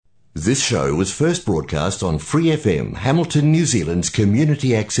This show was first broadcast on Free FM, Hamilton, New Zealand's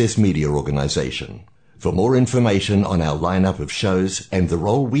community access media organisation. For more information on our lineup of shows and the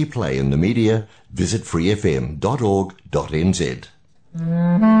role we play in the media, visit freefm.org.nz.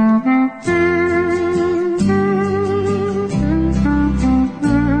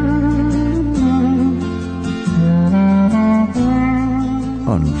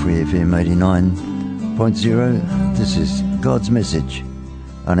 On Free FM 89.0, this is God's Message,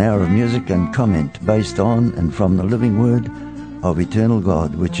 an hour of music and comment based on and from the living word of eternal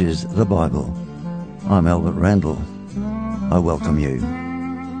God, which is the Bible. I'm Albert Randall. I welcome you.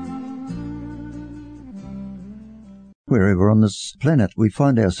 Wherever on this planet we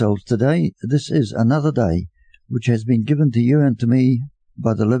find ourselves today, this is another day which has been given to you and to me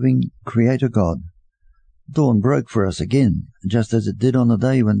by the living Creator God. Dawn broke for us again, just as it did on the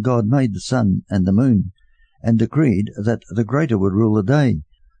day when God made the sun and the moon, and decreed that the greater would rule the day.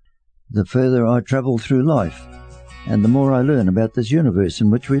 The further I travel through life, and the more I learn about this universe in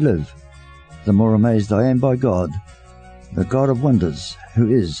which we live, the more amazed I am by God, the God of wonders, who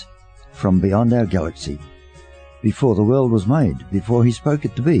is from beyond our galaxy. Before the world was made, before He spoke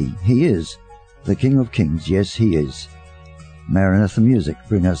it to be, He is the King of Kings. Yes, He is. Maranatha Music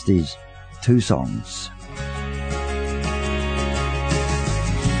bring us these two songs.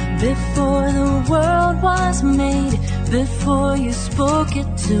 Before the world was made, before you spoke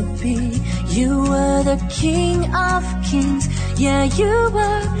it to be, you were the King of Kings. Yeah, you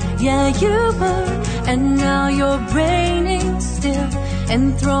were, and now you're reigning still,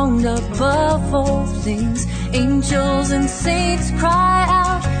 enthroned above all things. Angels and saints cry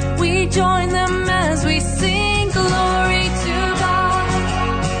out, we join them as we sing glory to God,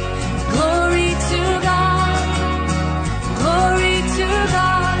 glory to God, glory to God.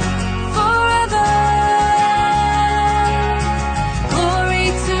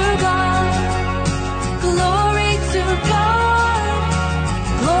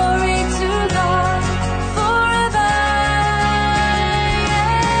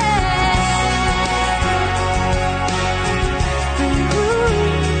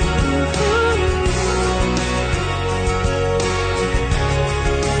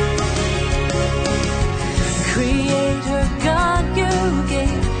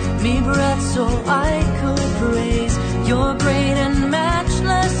 So I could praise your great and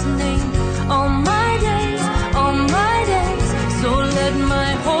matchless name all my days, so let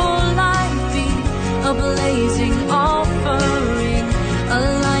my whole life be a blazing offering, a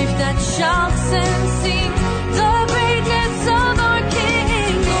life that shouts and sings the greatness of our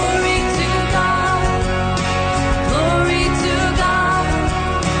King. Glory to God, glory to God,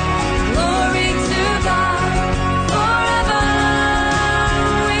 glory to God, forever.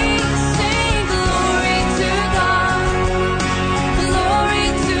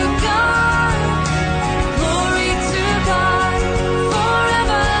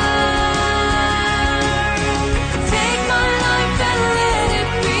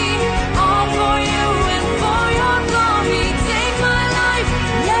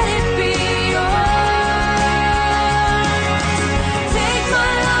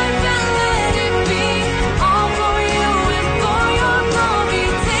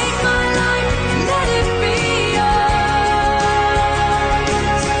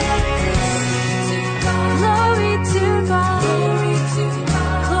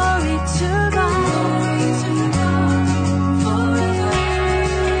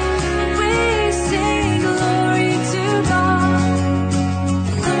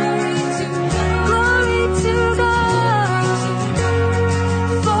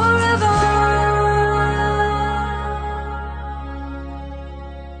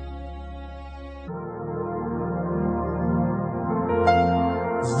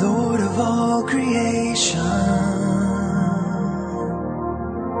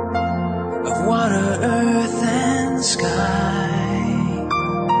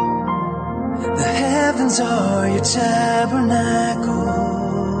 Are your tabernacle?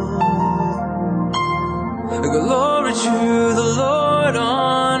 Glory to the Lord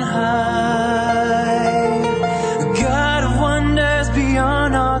on high, God of wonders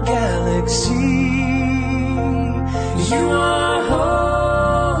beyond our galaxy. You are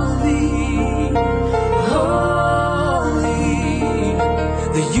holy, holy.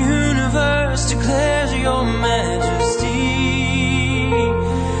 The universe declares your majesty.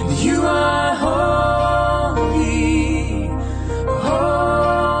 You are holy,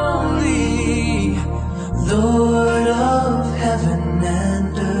 holy, Lord of heaven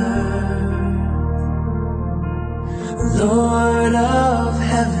and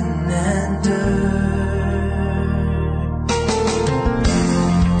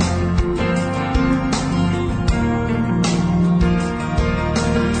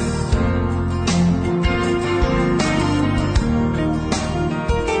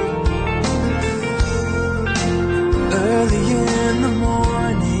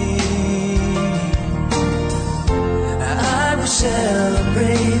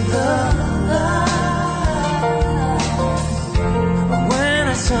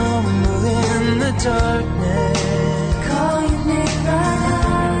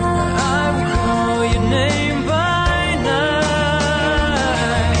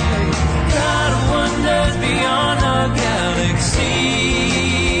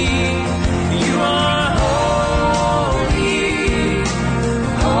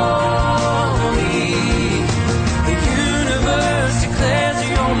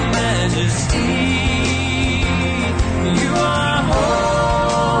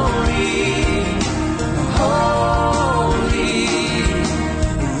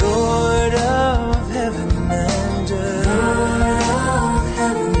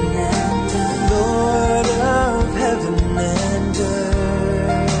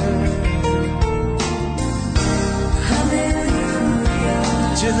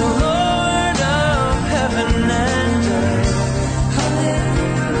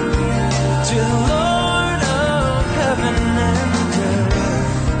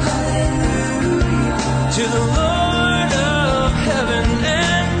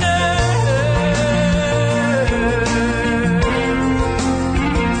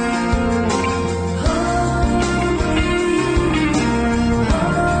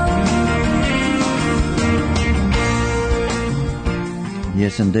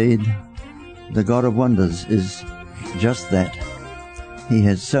indeed, the God of wonders is just that. He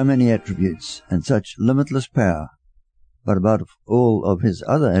has so many attributes and such limitless power, but above all of his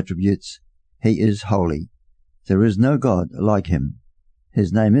other attributes, he is holy. There is no God like him.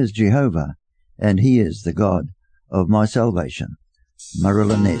 His name is Jehovah, and he is the God of my salvation.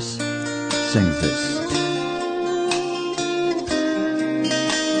 Marilla Ness sings this.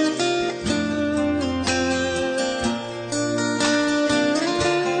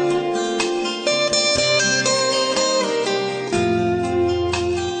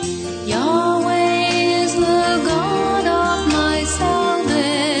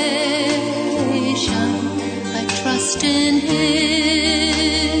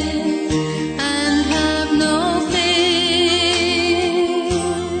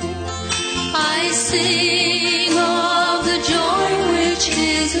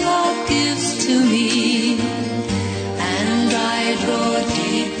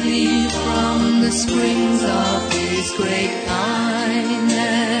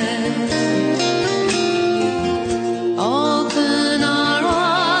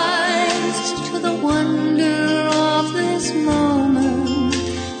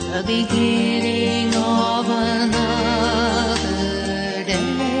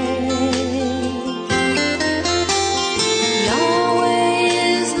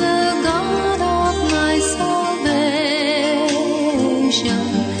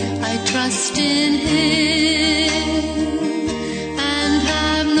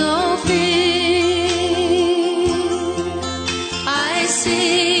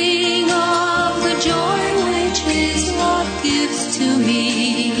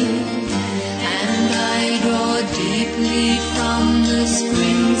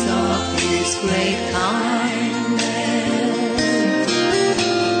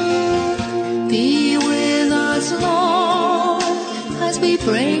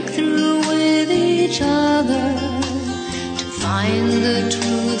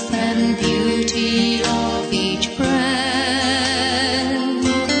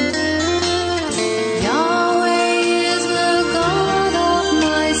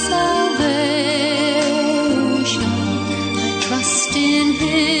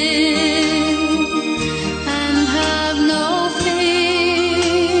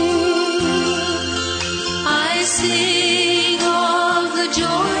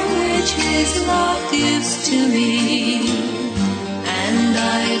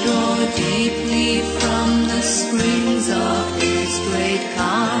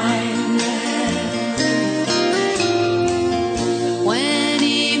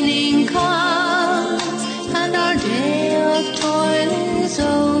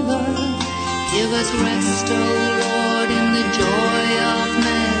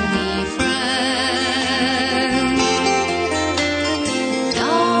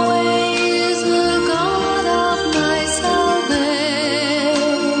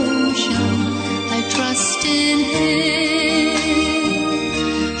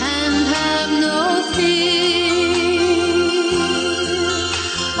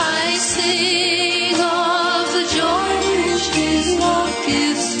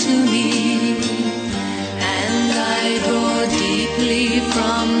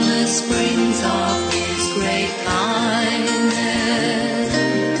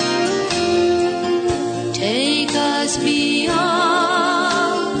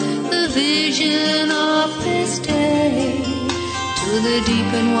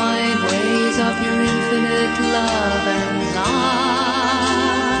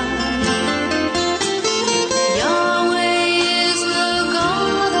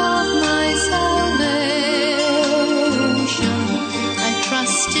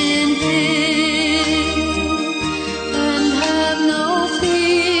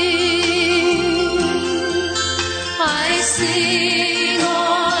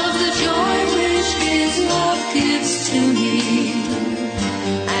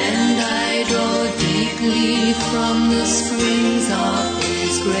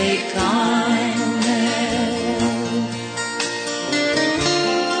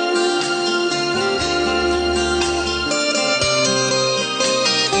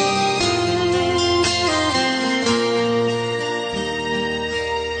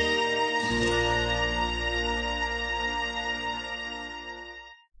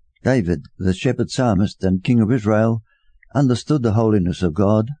 David, the shepherd psalmist and king of Israel, understood the holiness of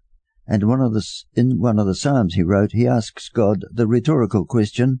God, and in one of the psalms he wrote, he asks God the rhetorical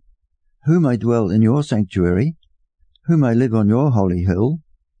question, "Who may dwell in your sanctuary? Who may live on your holy hill?"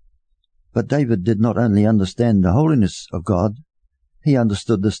 But David did not only understand the holiness of God, he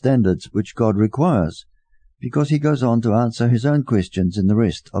understood the standards which God requires because he goes on to answer his own questions in the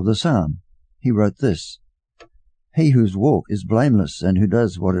rest of the psalm. He wrote this: He whose walk is blameless and who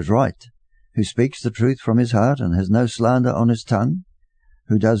does what is right, who speaks the truth from his heart and has no slander on his tongue,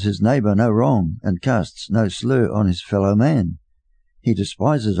 who does his neighbour no wrong and casts no slur on his fellow man. He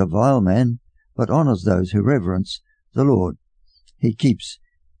despises a vile man, but honours those who reverence the Lord. He keeps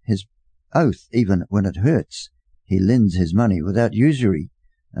his oath even when it hurts. He lends his money without usury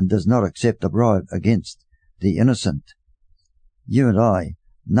and does not accept a bribe against the innocent. You and I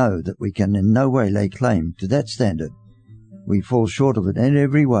know that we can in no way lay claim to that standard. We fall short of it in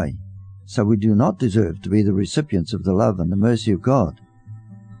every way, so we do not deserve to be the recipients of the love and the mercy of God.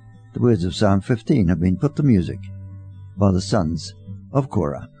 The words of Psalm 15 have been put to music by the sons of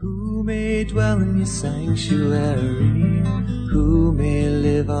Korah. Who may dwell in your sanctuary? Who may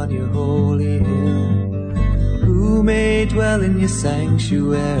live on your holy hill? Who may dwell in your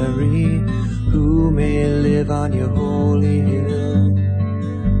sanctuary? Who may live on your holy hill?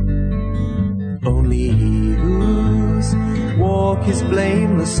 Only he whose walk is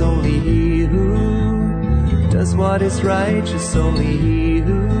blameless, only he who does what is righteous, only he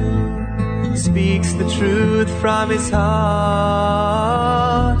who speaks the truth from his heart,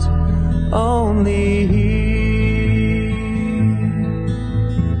 only he.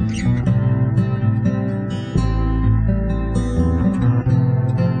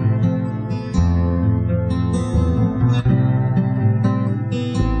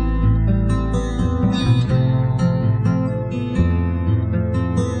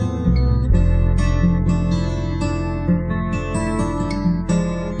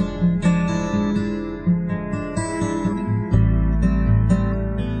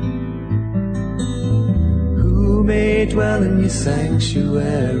 Dwell in your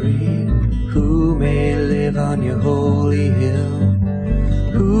sanctuary, who may live on your holy hill?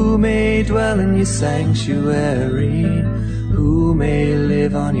 Who may dwell in your sanctuary? Who may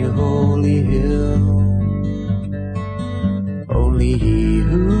live on your holy hill? Only he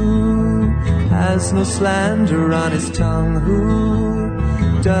who has no slander on his tongue, who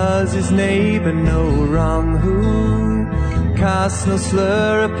does his neighbor no wrong, who casts no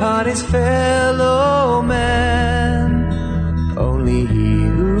slur upon his fellow man. Only he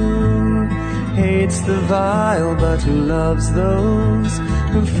who hates the vile but who loves those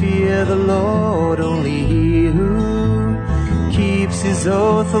who fear the Lord. Only he who keeps his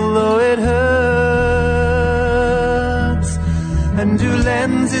oath although it hurts, and who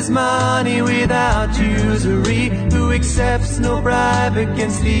lends his money without usury, who accepts no bribe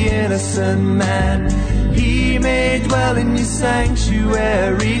against the innocent man. He may dwell in your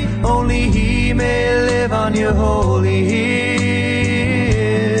sanctuary, only he may live on your holy hill.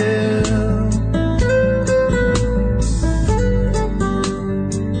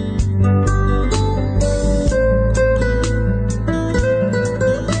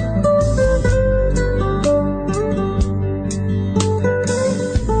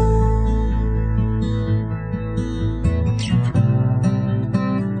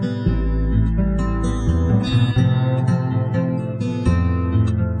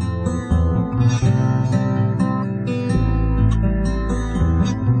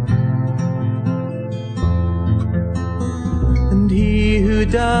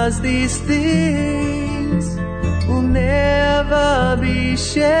 Does these things will never be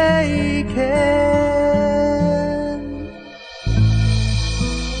shaken.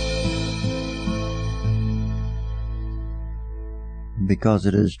 Because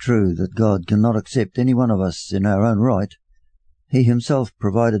it is true that God cannot accept any one of us in our own right, He Himself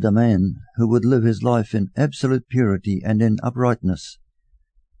provided a man who would live his life in absolute purity and in uprightness,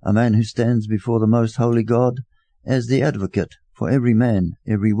 a man who stands before the most holy God as the advocate for every man,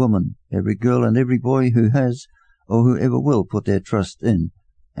 every woman, every girl and every boy who has or who ever will put their trust in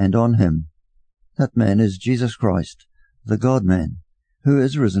and on Him. That man is Jesus Christ, the God-man, who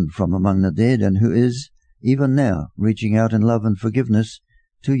is risen from among the dead and who is, even now, reaching out in love and forgiveness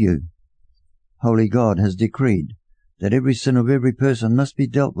to you. Holy God has decreed that every sin of every person must be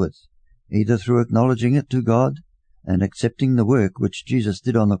dealt with, either through acknowledging it to God and accepting the work which Jesus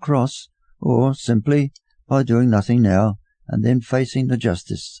did on the cross, or simply by doing nothing now and then facing the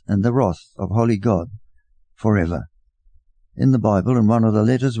justice and the wrath of holy God forever. In the Bible, in one of the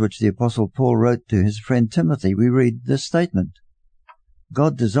letters which the Apostle Paul wrote to his friend Timothy, we read this statement: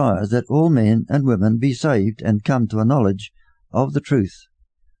 God desires that all men and women be saved and come to a knowledge of the truth.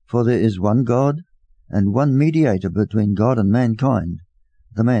 For there is one God and one mediator between God and mankind,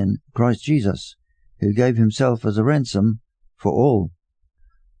 the man Christ Jesus, who gave himself as a ransom for all.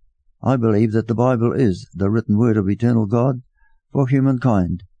 I believe that the Bible is the written word of eternal God for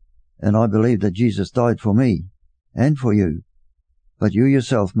humankind, and I believe that Jesus died for me and for you. But you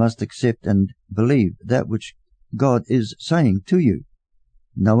yourself must accept and believe that which God is saying to you.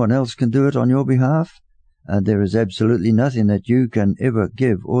 No one else can do it on your behalf, and there is absolutely nothing that you can ever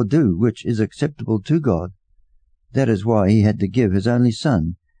give or do which is acceptable to God. That is why He had to give His only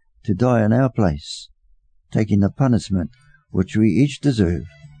Son to die in our place, taking the punishment which we each deserve.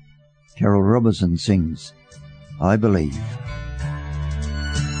 Carol Robertson sings, I Believe.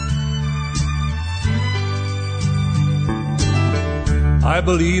 I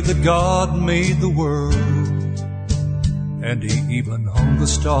believe that God made the world, and He even hung the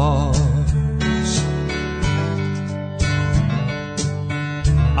stars.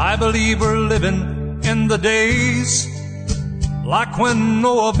 I believe we're living in the days like when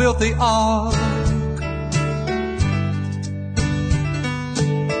Noah built the ark.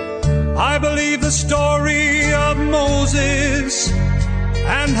 I believe the story of Moses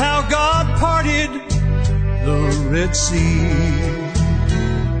and how God parted the Red Sea.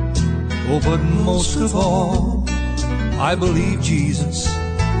 Oh, but most of all, I believe Jesus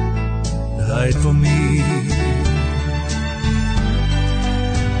died for me.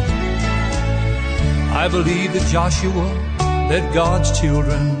 I believe that Joshua led God's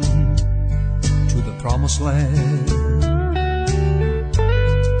children to the promised land.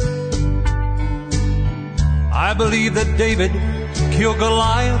 I believe that David killed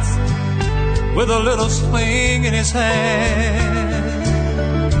Goliath with a little sling in his hand.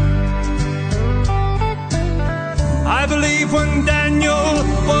 I believe when Daniel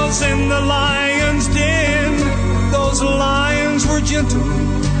was in the lion's den, those lions were gentle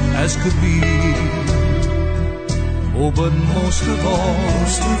as could be. Oh, but most of all,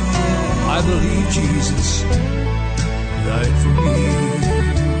 I believe Jesus died for me.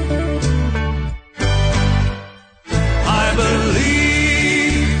 I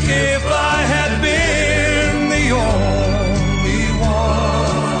believe if I had been the only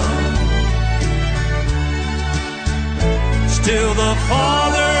one, still the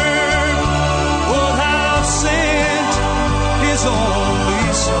Father would have sent His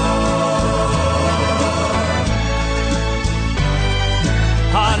only Son.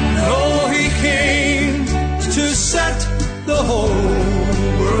 I know He came to set the whole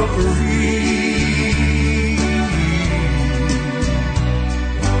world free.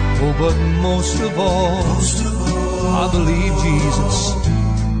 Oh, but most of all, I believe Jesus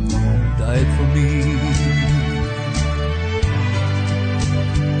died for me.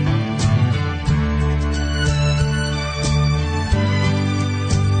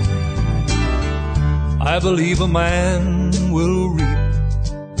 I believe a man will reap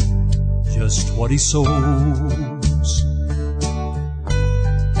just what he sows.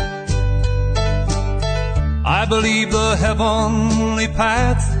 I believe the heavenly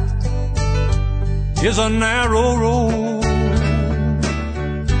path is a narrow road.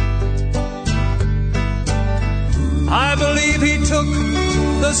 I believe He took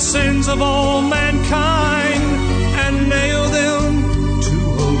the sins of all mankind and nailed them to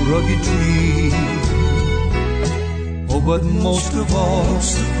a rugged tree. Oh, but most of all,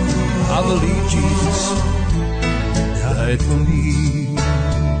 I believe Jesus died for me.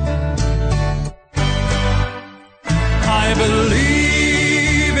 I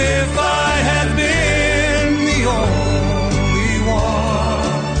believe if I had been the only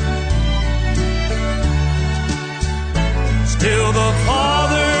one, still the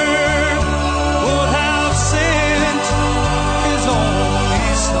Father would have sent His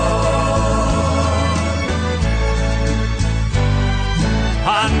only Son. I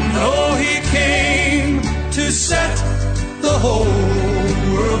know He came to set the whole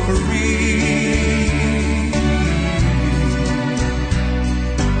world free.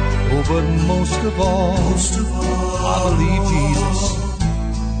 Oh, but most of all, I believe Jesus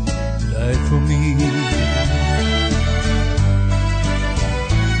died for me.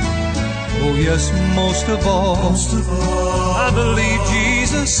 Oh, yes, most of all, I believe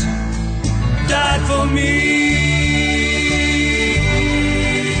Jesus died for me.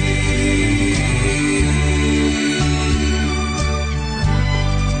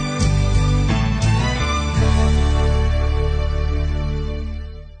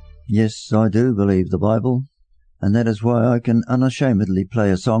 Yes, I do believe the Bible, and that is why I can unashamedly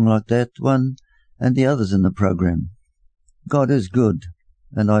play a song like that one and the others in the program. God is good,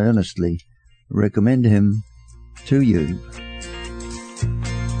 and I earnestly recommend Him to you.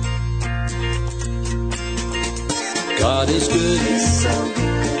 God is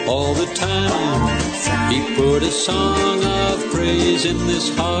good all the time. He put a song of praise in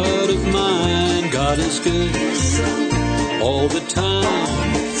this heart of mine. God is good all the time.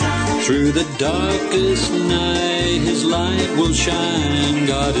 Through the darkest night, His light will shine.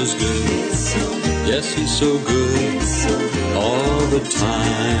 God is good. Yes, He's so good all the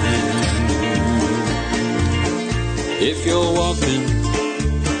time. If you're walking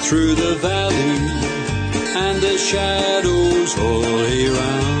through the valley and the shadows all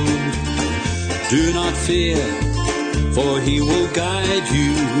around, do not fear, for He will guide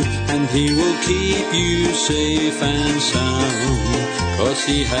you and He will keep you safe and sound. 'Cause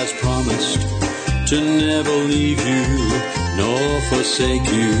He has promised to never leave you nor forsake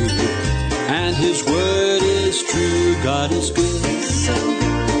you, and His word is true. God is good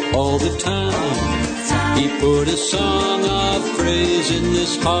all the time. He put a song of praise in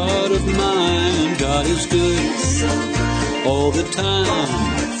this heart of mine. God is good all the time.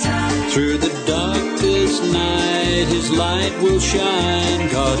 Through the darkest night, His light will shine.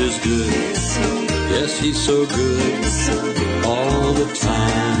 God is good. Yes, He's so good all the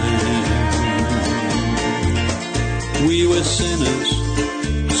time. We were sinners,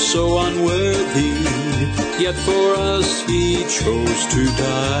 so unworthy, yet for us He chose to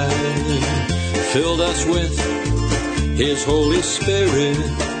die. Filled us with His Holy Spirit.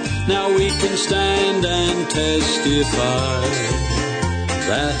 Now we can stand and testify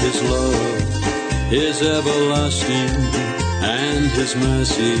that His love is everlasting and His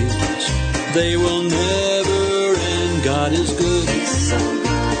mercies, they will never end. God is good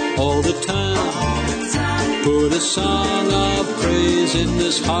all the time. Put a song of praise in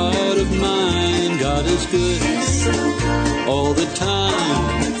this heart of mine. God is good all the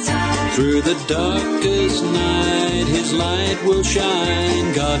time. Through the darkest night, His light will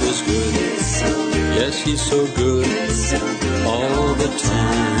shine. God is good. Yes, He's so good all the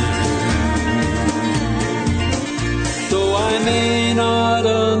time. Though I may not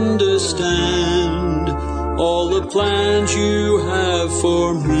understand all the plans You have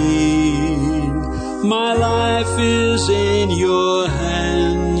for me, my life is in Your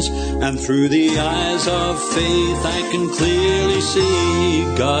hands, and through the eyes of faith I can clearly see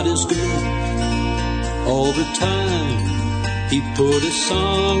God is good all the time. He put a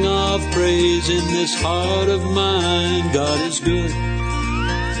song of praise in this heart of mine. God is good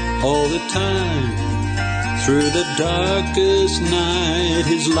all the time. Through the darkest night,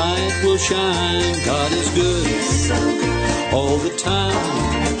 His light will shine. God is good all the time.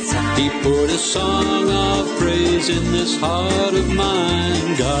 He put a song of praise in this heart of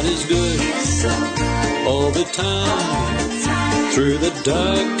mine. God is good all the time. Through the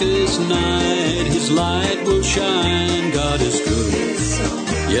darkest night, His light will shine. God is good.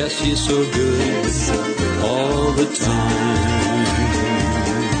 Yes, He's so good all the time.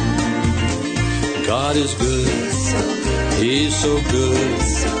 God is good. He's so good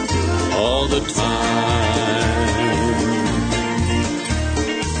all the time.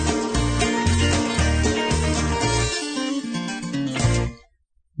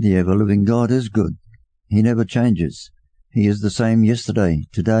 The ever-living God is good. He never changes. He is the same yesterday,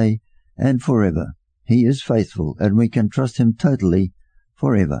 today, and forever. He is faithful, and we can trust Him totally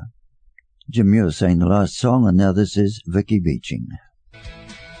forever. Jim Muir sang the last song, and now this is Vicky Beeching.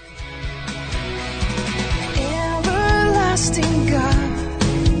 Everlasting God,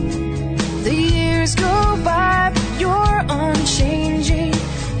 the years go by, but You're unchanging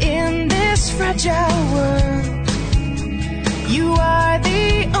in this fragile world. You are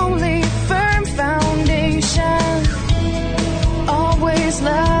the only firm foundation, always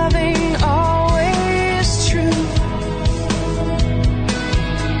loving, always true,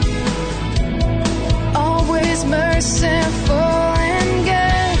 always merciful and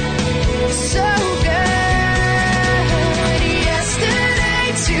good, so good.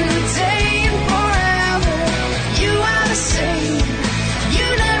 Yesterday, today, and forever, You are the same, You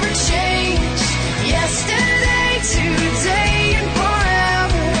never change. Yesterday,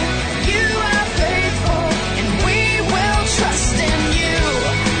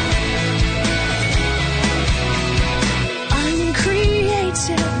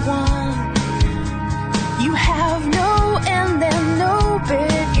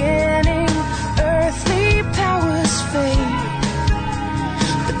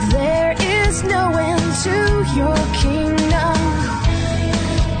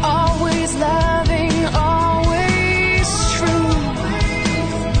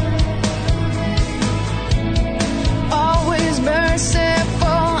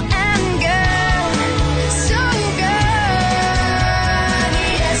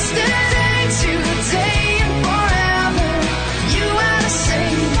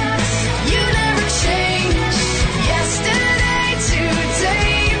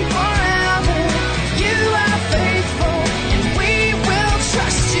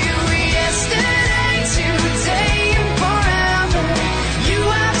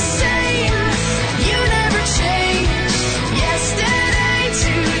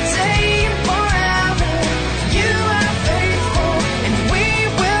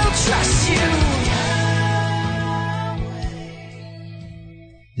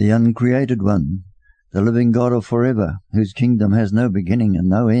 The uncreated one, the living God of forever, whose kingdom has no beginning and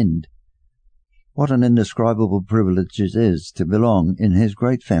no end. What an indescribable privilege it is to belong in his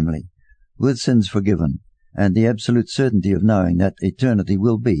great family, with sins forgiven, and the absolute certainty of knowing that eternity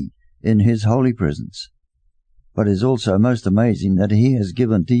will be in his holy presence. But it is also most amazing that he has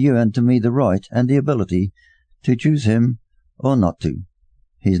given to you and to me the right and the ability to choose him or not to.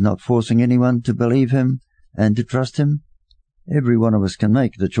 He is not forcing anyone to believe him and to trust him. Every one of us can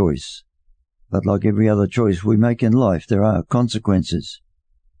make the choice. But like every other choice we make in life, there are consequences.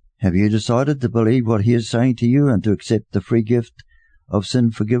 Have you decided to believe what he is saying to you and to accept the free gift of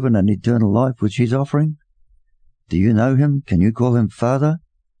sin forgiven and eternal life which he is offering? Do you know him? Can you call him Father?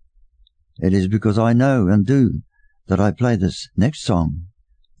 It is because I know and do that I play this next song.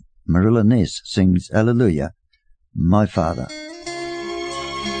 Marilla Ness sings Alleluia, My Father.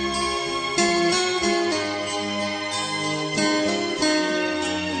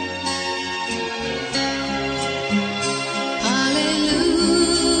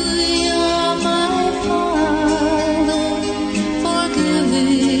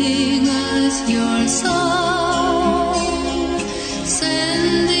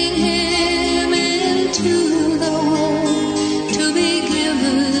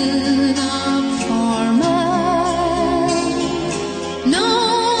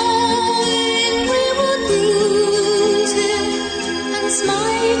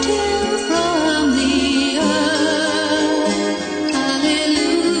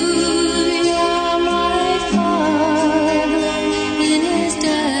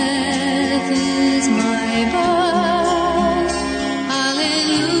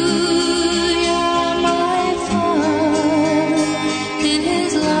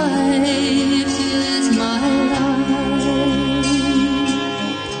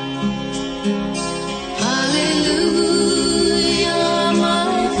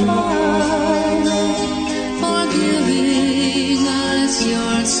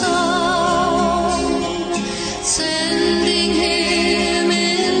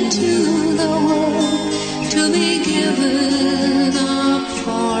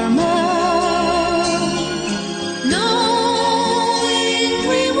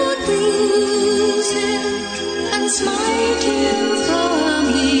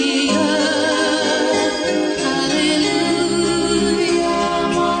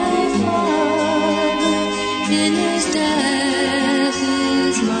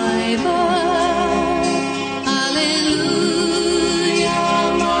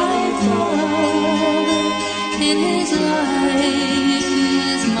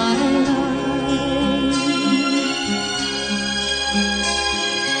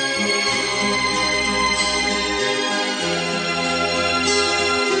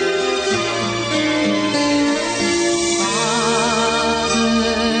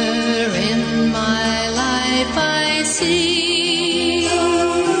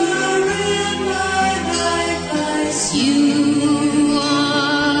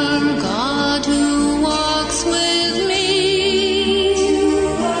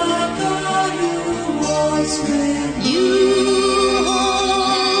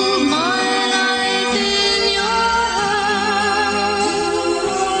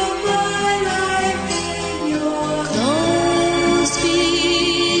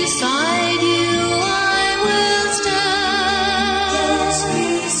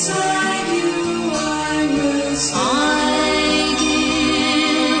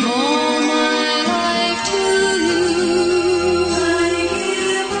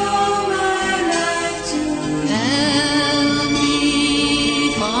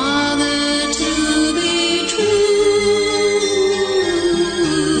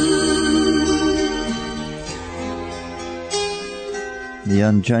 The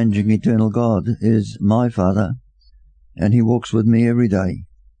unchanging eternal God is my Father, and he walks with me every day.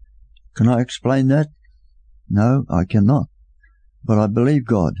 Can I explain that? No, I cannot. But I believe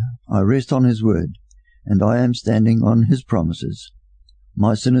God, I rest on his word, and I am standing on his promises.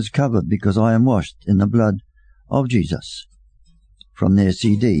 My sin is covered because I am washed in the blood of Jesus. From their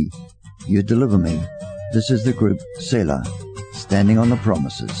CD, You Deliver Me, this is the group Selah, standing on the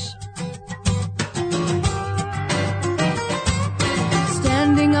promises.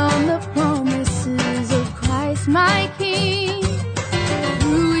 Standing on the promises of Christ my King,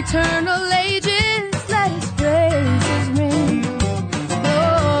 through eternal ages let his praises ring.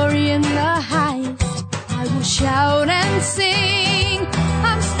 Glory in the highest, I will shout and sing.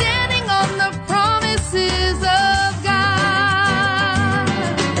 I'm standing on the promises of God.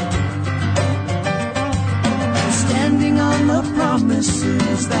 Standing on the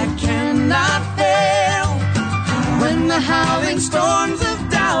promises that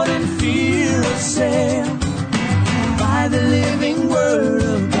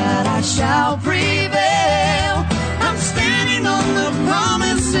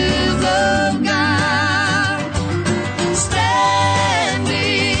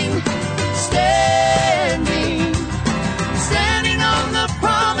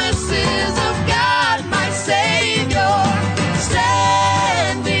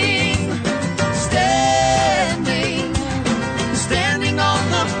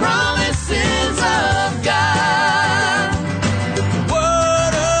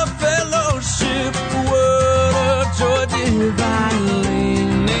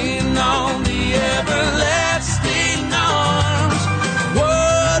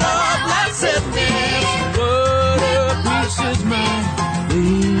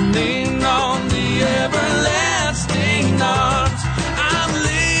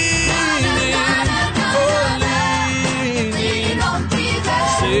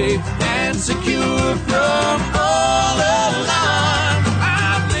and secure from all alarm.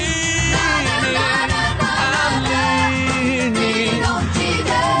 I'm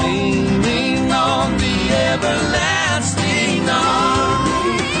leaning on the everlasting arm.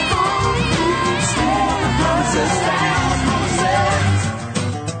 Promises stand, promises.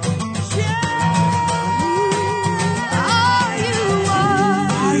 Are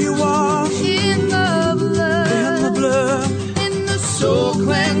you washed In the blood, in the so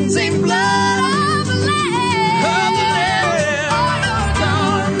cleansing blood of the Lamb. of the Lamb?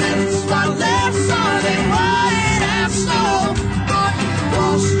 Darkness, what left solid white as snow,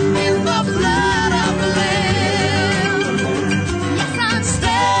 washed in the blood of the Lamb. Yes, I'm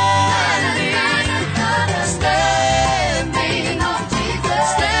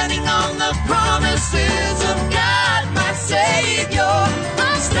Standing on the promises of God, my Savior.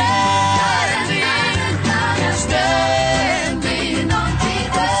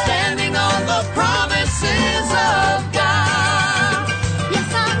 I'm standing on the promises of God.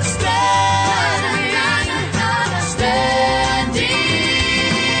 Yes, I'm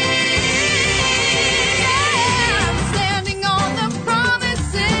standing on the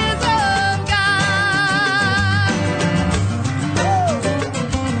promises of God.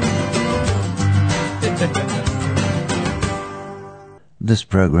 This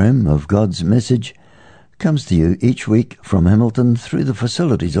program of God's Message comes to you each week from Hamilton through the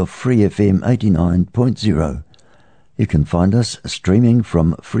facilities of Free FM 89.0. You can find us streaming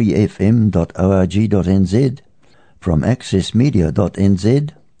from freefm.org.nz, from accessmedia.nz,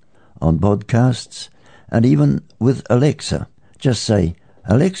 on podcasts, and even with Alexa. Just say,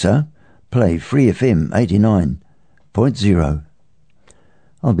 Alexa, play Free FM 89.0.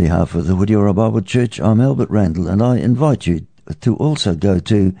 On behalf of the Whitiora Bible Church, I'm Albert Randall, and I invite you to also go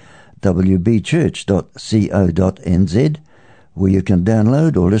to wbchurch.co.nz, where you can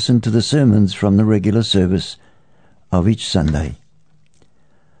download or listen to the sermons from the regular service of each Sunday.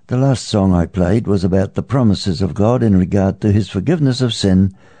 The last song I played was about the promises of God in regard to his forgiveness of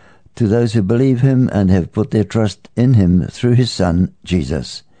sin to those who believe him and have put their trust in him through his Son,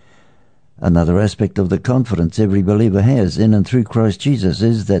 Jesus. Another aspect of the confidence every believer has in and through Christ Jesus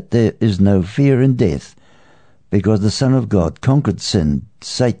is that there is no fear in death, because the Son of God conquered sin,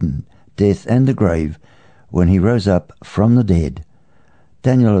 Satan, death, and the grave when he rose up from the dead.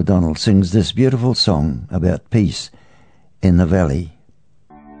 Daniel O'Donnell sings this beautiful song about peace in the valley.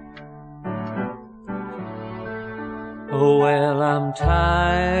 Oh, well, I'm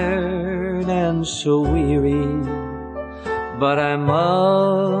tired and so weary, but I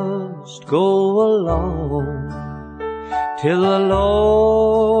must go along till the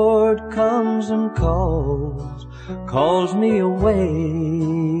Lord comes and calls me away.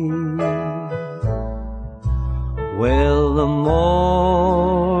 Well, the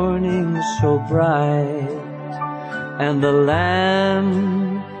morning's so bright, and the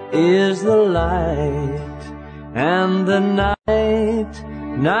Lamb is the light, and the night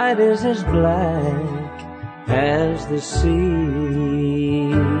is as black as the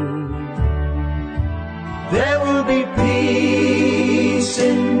sea. There will be peace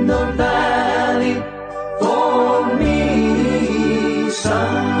in the valley for me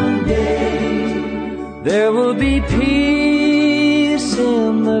someday. There will be peace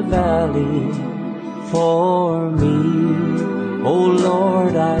in the valley for me. Oh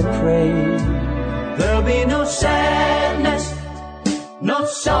Lord, I pray. There'll be no sadness, no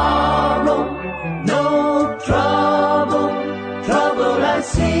sorrow, no trouble I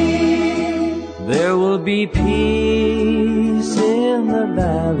see. There will be peace in the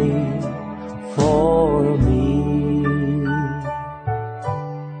valley for me.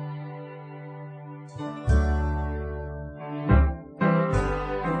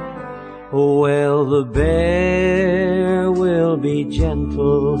 Well, the bear will be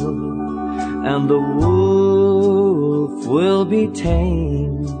gentle, and the wolf will be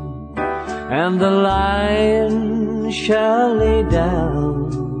tame, and the lion shall lay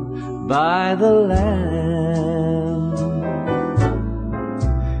down by the lamb,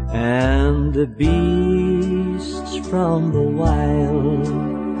 and the beasts from the wild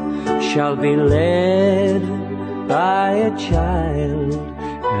shall be led by a child,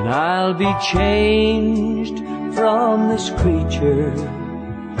 and I'll be changed from this creature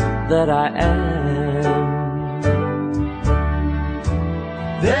that I am.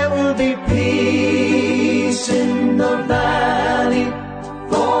 There will be peace in the valley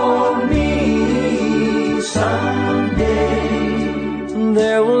for me someday.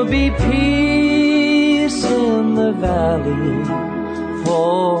 There will be peace in the valley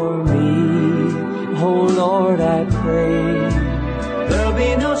for me. Oh Lord, I pray. There'll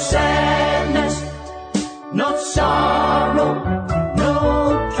be no sadness, no sorrow,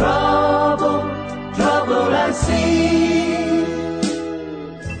 no trouble I see.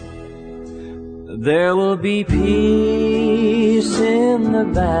 There will be peace in the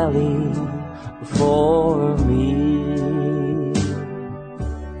valley for me.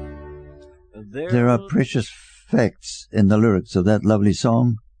 There are precious facts in the lyrics of that lovely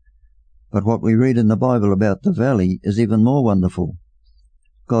song, but what we read in the Bible about the valley is even more wonderful.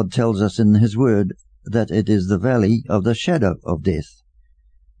 God tells us in His Word that it is the valley of the shadow of death.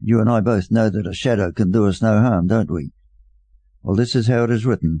 You and I both know that a shadow can do us no harm, don't we? Well, this is how it is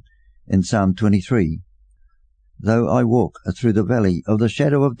written in Psalm 23. Though I walk through the valley of the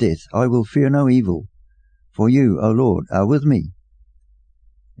shadow of death, I will fear no evil, for you, O Lord, are with me.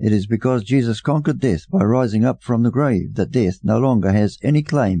 It is because Jesus conquered death by rising up from the grave that death no longer has any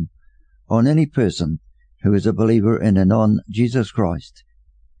claim on any person who is a believer in and on Jesus Christ.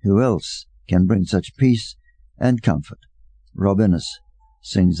 Who else can bring such peace and comfort? Rob Innes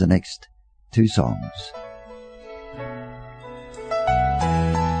sings the next two songs.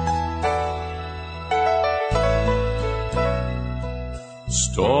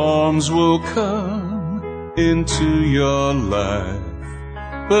 Storms will come into your life,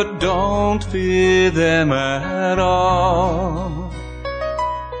 but don't fear them at all.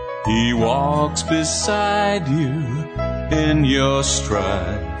 He walks beside you in your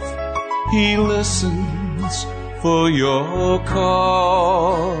strife. He listens for your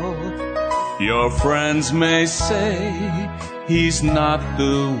call. Your friends may say he's not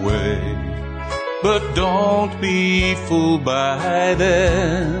the way, but don't be fooled by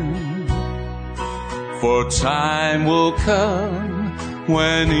them. For time will come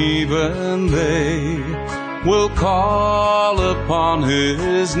when even they will call upon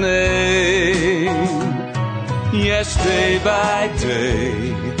His name. Yes, day by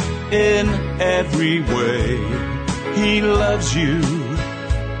day, in every way, He loves you.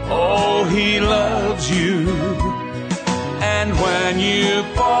 Oh, He loves you. And when you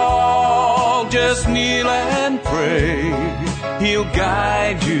fall, just kneel and pray. He'll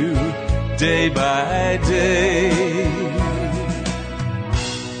guide you day by day.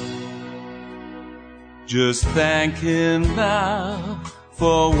 Just thank Him now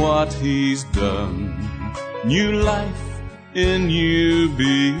for what He's done. New life in you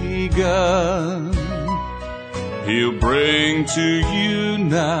begun. He'll bring to you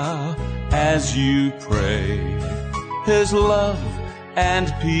now as you pray His love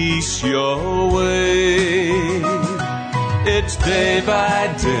and peace your way. It's day by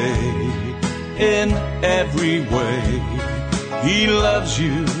day, in every way. He loves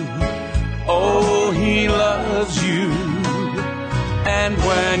you. Oh, He loves you. And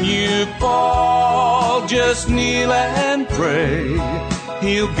when you fall, just kneel and pray.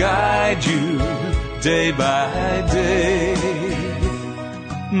 He'll guide you day by day.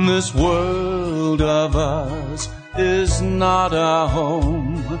 This world of ours is not our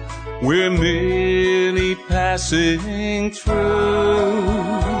home. We're merely passing through.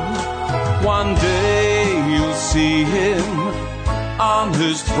 One day you'll see Him on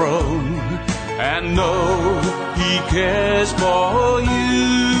His throne and know He cares for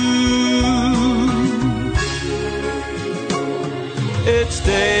you. It's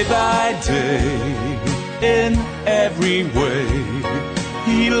day by day, in every way.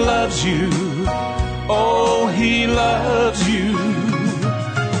 He loves you. Oh, He loves you.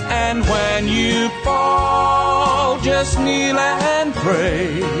 And when you fall, just kneel and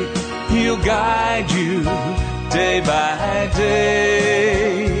pray. He'll guide you day by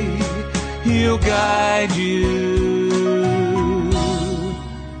day. He'll guide you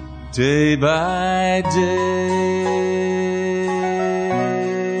day by day.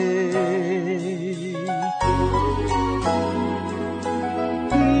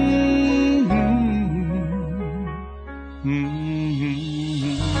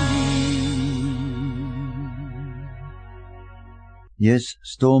 Yes,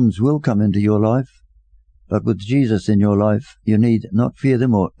 storms will come into your life, but with Jesus in your life, you need not fear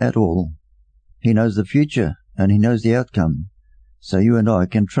them at all. He knows the future and He knows the outcome, so you and I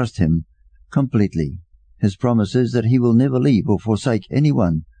can trust Him completely. His promise is that He will never leave or forsake any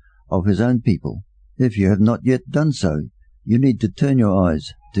one of His own people. If you have not yet done so, you need to turn your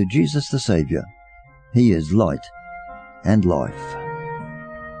eyes to Jesus the Saviour. He is light and life.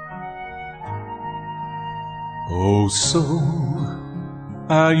 Oh, soul,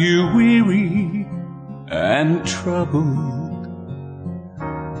 are you weary and troubled?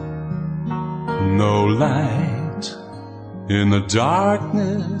 No light in the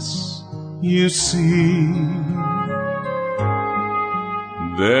darkness you see.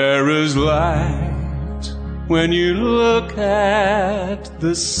 There is light when you look at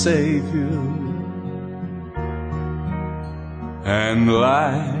the Savior. And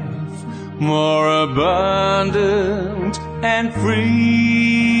life more abundant and free.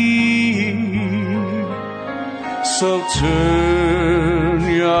 So turn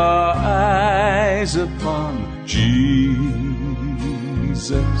your eyes upon Jesus.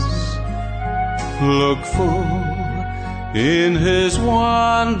 Look full in His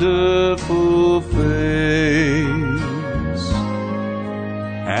wonderful face,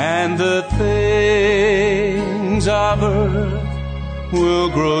 and the things of earth will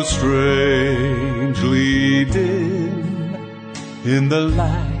grow strangely dim in the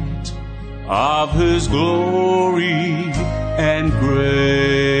light of His glory and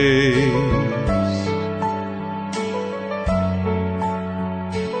grace.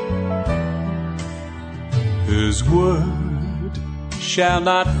 His word shall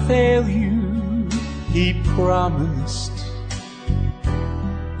not fail you, He promised.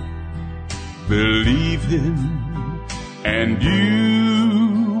 Believe Him and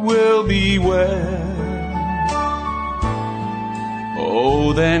you will be well.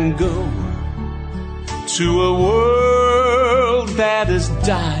 Oh, then go to a world that is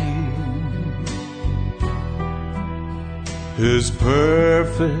dying, His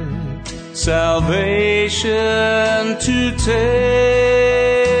perfect salvation to tell.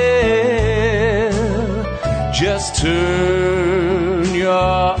 Just turn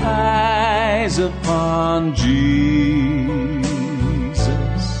your eyes upon Jesus.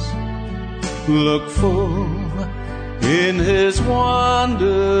 Look full in His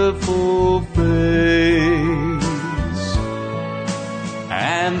wonderful face,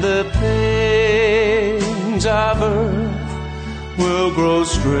 and the things of earth will grow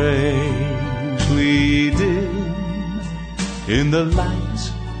strangely dim in the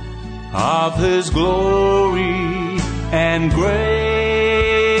light of His glory and grace.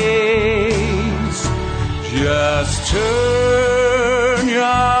 Just turn your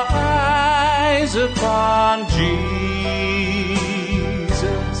eyes upon Jesus.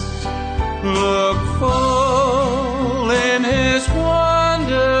 Look full in His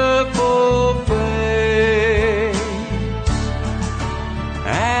wonderful face,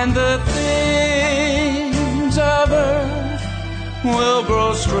 and the things of earth will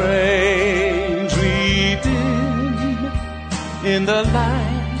grow strangely dim in the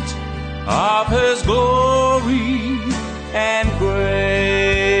light of His glory and grace,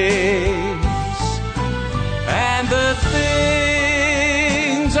 and the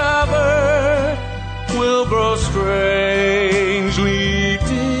things of earth will grow strangely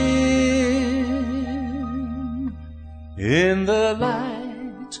dim in the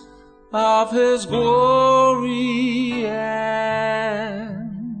light of His glory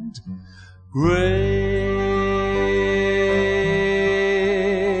and grace.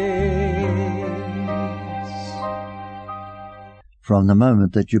 From the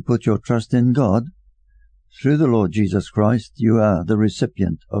moment that you put your trust in God, through the Lord Jesus Christ, you are the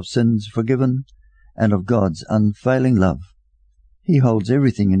recipient of sins forgiven and of God's unfailing love. He holds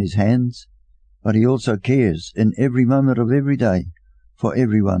everything in His hands, but He also cares in every moment of every day for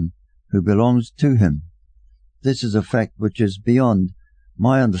everyone who belongs to Him. This is a fact which is beyond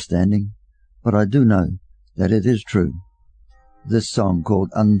my understanding, but I do know that it is true. This song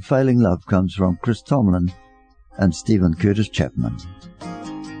called Unfailing Love comes from Chris Tomlin and Stephen Curtis Chapman.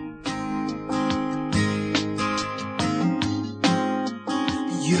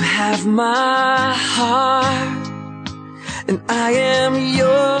 You have my heart, and I am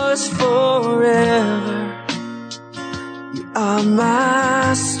yours forever. You are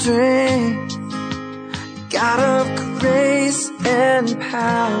my strength, God of grace and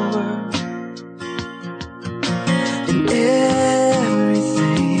power. And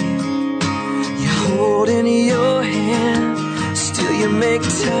everything you hold in your hand, still you make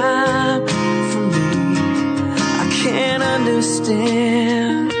time for me. I can't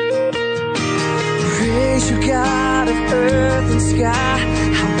understand. Praise you, God of earth and sky.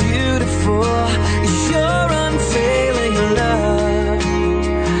 How beautiful is your unfailing love,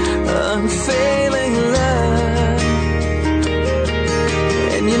 unfailing love.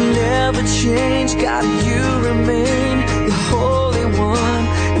 And you never change, God, you remain the Holy One.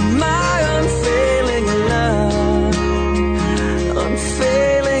 And my unfailing love,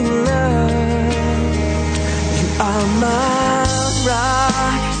 unfailing love. You are my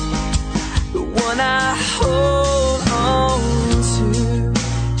rock, the one I hold on to.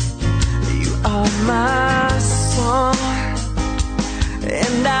 You are my song,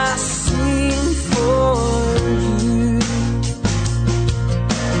 and I sing for you.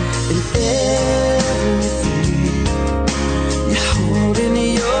 And everything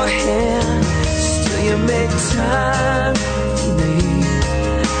time for me.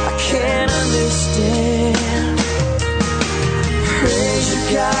 I can't understand. Praise you,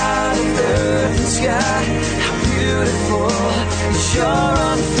 God of earth and sky. How beautiful is your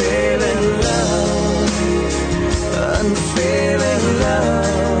unfailing love, unfailing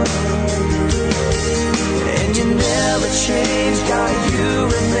love. And you never change, God, you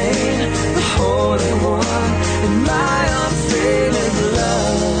remain the Holy One in my unfailing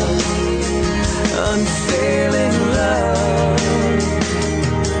love, unfailing love.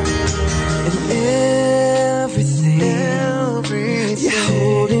 And everything you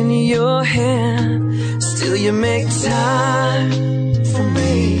hold in your hand, still you make time for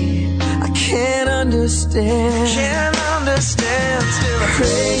me. I can't understand, still I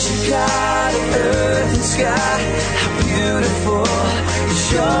praise you, God of earth and sky. How beautiful is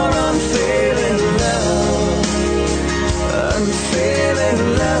your unfailing love, unfailing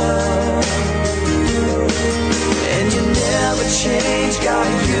love. And you never change, God,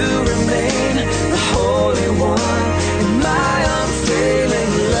 you remain the Holy One in my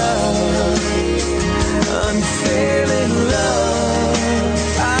unfailing love, unfailing love.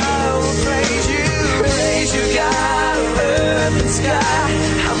 I will praise you, God of earth and sky.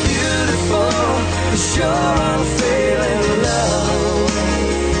 How beautiful is your unfailing love,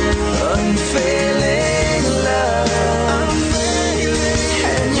 unfailing love.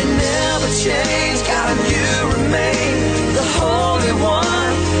 And you never change, God, you remain the Holy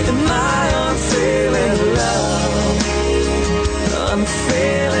One in my unfailing love,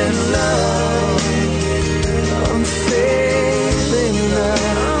 unfailing love, unfailing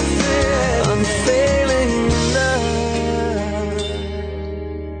love, unfailing love.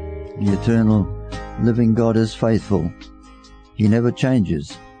 The eternal, living God is faithful. He never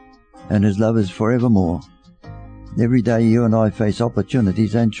changes, and His love is forevermore. Every day you and I face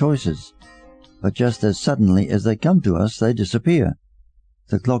opportunities and choices, but just as suddenly as they come to us, they disappear.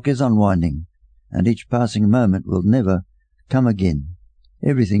 The clock is unwinding, and each passing moment will never come again.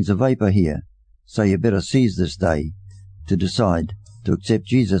 Everything's a vapor here, so you better seize this day to decide to accept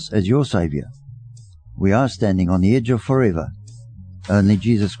Jesus as your Saviour. We are standing on the edge of forever. Only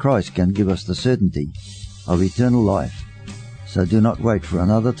Jesus Christ can give us the certainty of eternal life, so do not wait for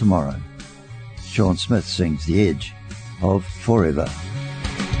another tomorrow. Sean Smith sings The Edge of Forever.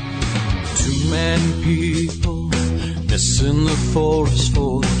 Too many people missing the forest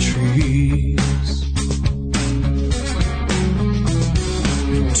for the trees.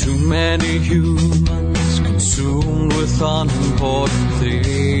 Too many humans consumed with unimportant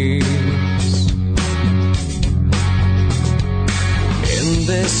things. In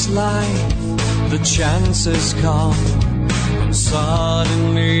this life, the chances come, and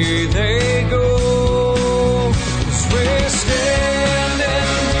suddenly they go. 'Cause we're standing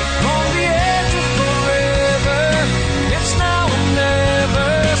on the edge of forever. It's now or never,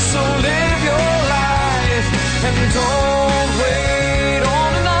 so live your life and don't wait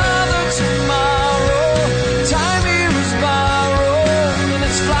on another tomorrow. Time here is borrowed and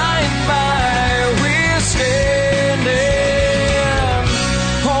it's flying by. We're standing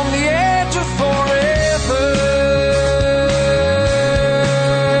on the edge of forever.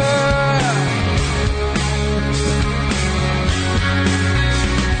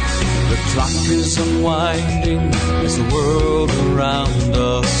 The clock is unwinding as the world around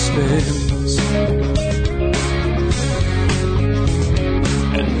us spins,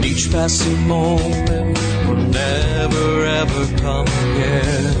 and each passing moment will never ever come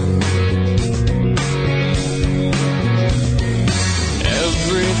again.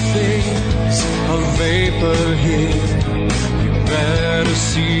 Everything's a vapor here, you better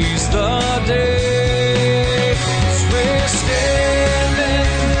seize the day. 'Cause we're standing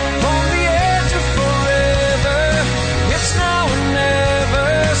on the edge of forever. It's now or never,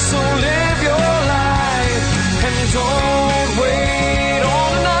 so live your life and don't wait on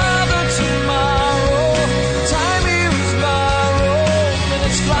another tomorrow. Time here is borrowed and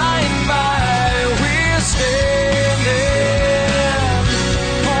it's flying by. We're standing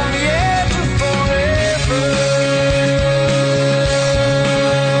on the edge of forever.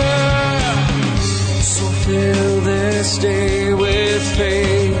 So fill this day with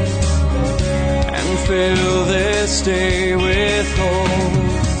faith and fill this day with hope.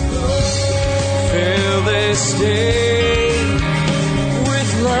 Fill this day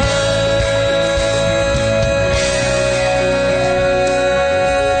with love.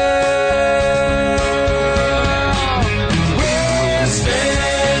 We're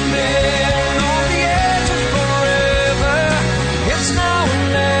standing on the edge of forever. It's now or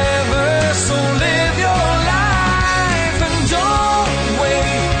never, so live your life and don't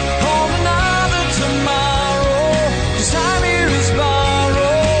wait on another tomorrow.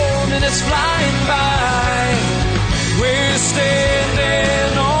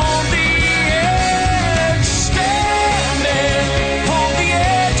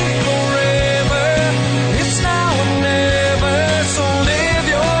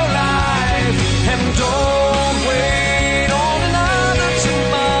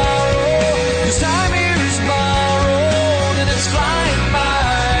 'cause time here is borrowed and it's flying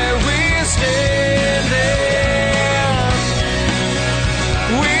by. We're standing.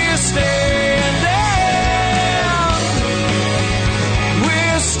 We're standing.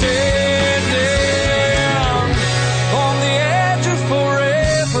 We're standing on the edge of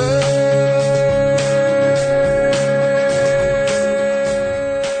forever.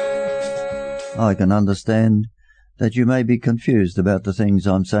 I can understand that you may be confused about the things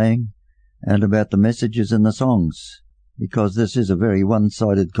I'm saying and about the messages in the songs, because this is a very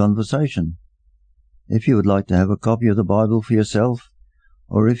one-sided conversation. If you would like to have a copy of the Bible for yourself,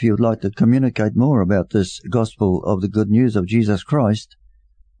 or if you would like to communicate more about this gospel of the good news of Jesus Christ,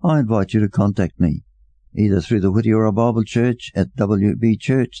 I invite you to contact me, either through the Whitiora Bible Church at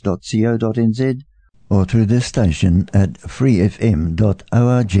wbchurch.co.nz or through this station at freefm.org.nz.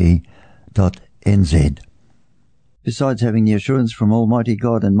 Besides having the assurance from Almighty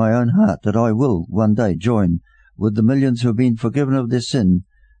God in my own heart that I will one day join with the millions who have been forgiven of their sin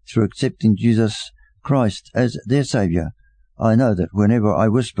through accepting Jesus Christ as their Saviour, I know that whenever I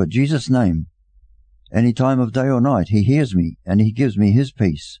whisper Jesus' name, any time of day or night, He hears me and He gives me His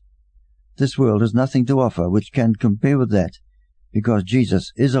peace. This world has nothing to offer which can compare with that, because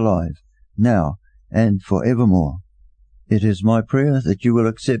Jesus is alive, now and forevermore. It is my prayer that you will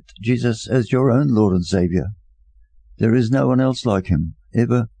accept Jesus as your own Lord and Saviour. There is no one else like Him,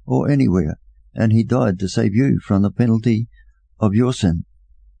 ever or anywhere, and He died to save you from the penalty of your sin.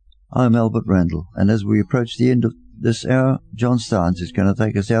 I'm Albert Randall, and as we approach the end of this hour, John Starnes is going to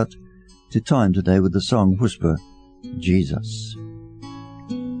take us out to time today with the song Whisper Jesus.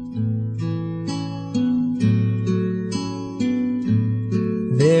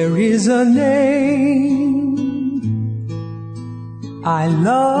 There is a name I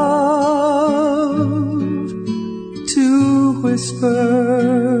love to whisper.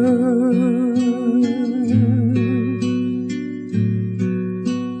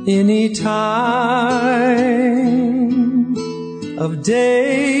 Any time of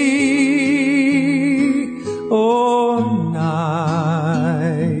day or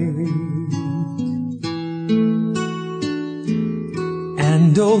night,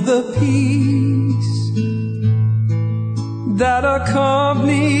 and oh, the peace that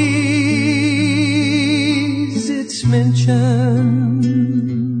accompanies its mention.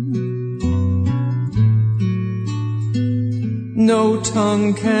 No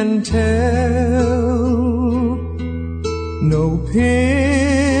tongue can tell, no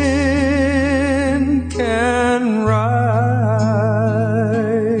pen can write.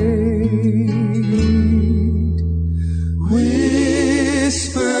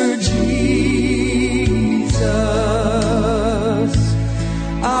 Whisper Jesus,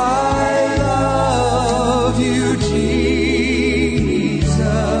 I love you, Jesus.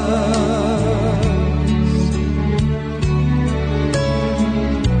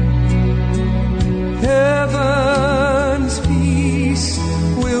 Heaven's peace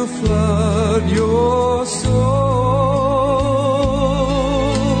will flood your soul.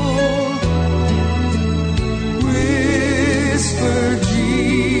 Whisper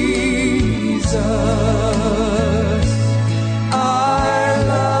Jesus, I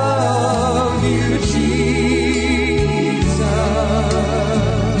love you, Jesus.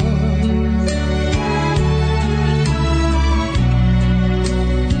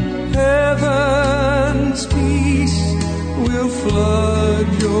 Heaven's peace will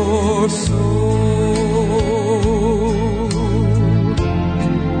flood your soul.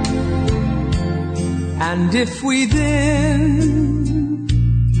 And if we then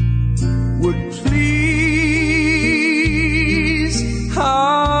would please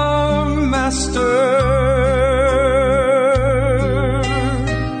our Master,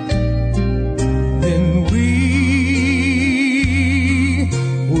 then we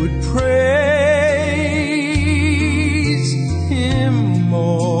would praise Him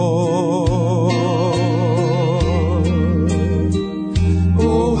more.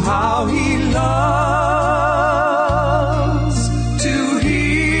 Oh, how He loves to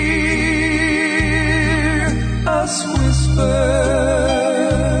hear us whisper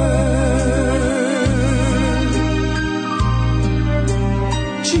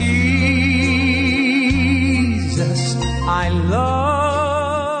Jesus, I love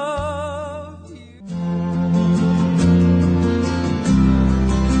you.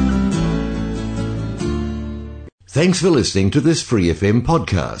 Thanks for listening to this Free FM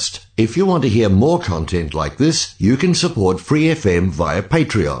podcast. If you want to hear more content like this, you can support Free FM via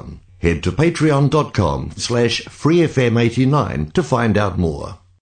Patreon. Head to patreon.com/freefm89 to find out more.